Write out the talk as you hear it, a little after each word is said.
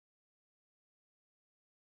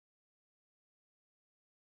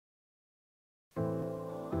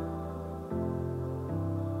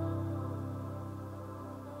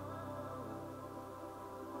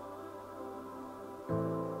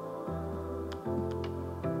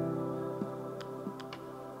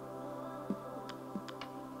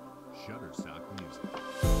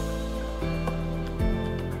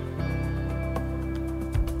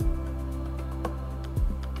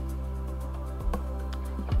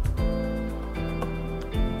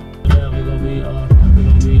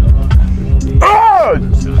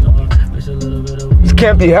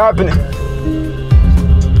can't be happening.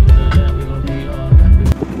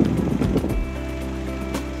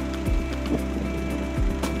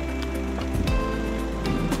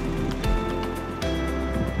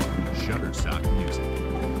 Shutterstock Music.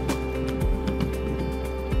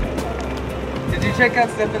 Did you check out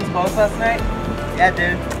Stephen's post last night? Yeah,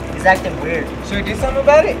 dude. He's acting weird. Should we do something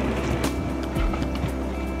about it?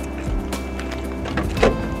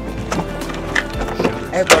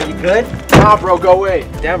 Hey, bro, you good? Nah, bro, go away.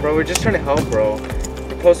 Damn, bro, we're just trying to help, bro.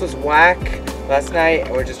 The post was whack last night,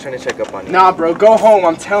 and we're just trying to check up on you. Nah, bro, go home.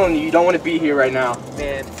 I'm telling you, you don't want to be here right now.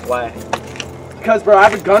 Man, why? Because, bro, I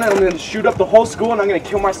have a gun and I'm going to shoot up the whole school and I'm going to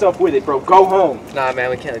kill myself with it, bro. Go home. Nah, man,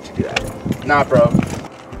 we can't let you do that. Nah, bro.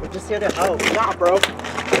 We're just here to help. Nah, bro.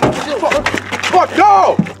 Fuck,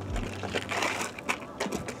 no!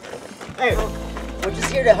 Hey, we're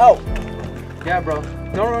just here to help. Yeah, bro.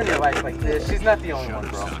 Don't ruin your life like this. She's not the only one,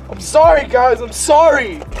 bro. I'm sorry, guys. I'm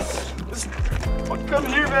sorry. Just fuck, come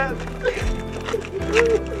here, man.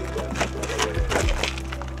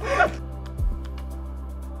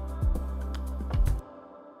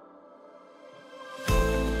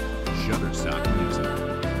 Shutterstock Music.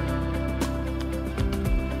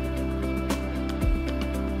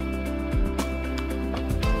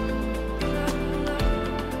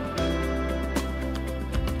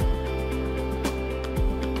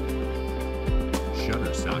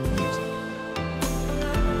 Shutterstock Music.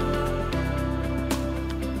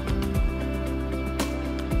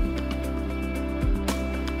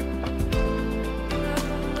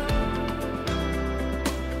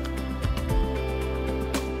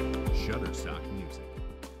 Shutterstock Music.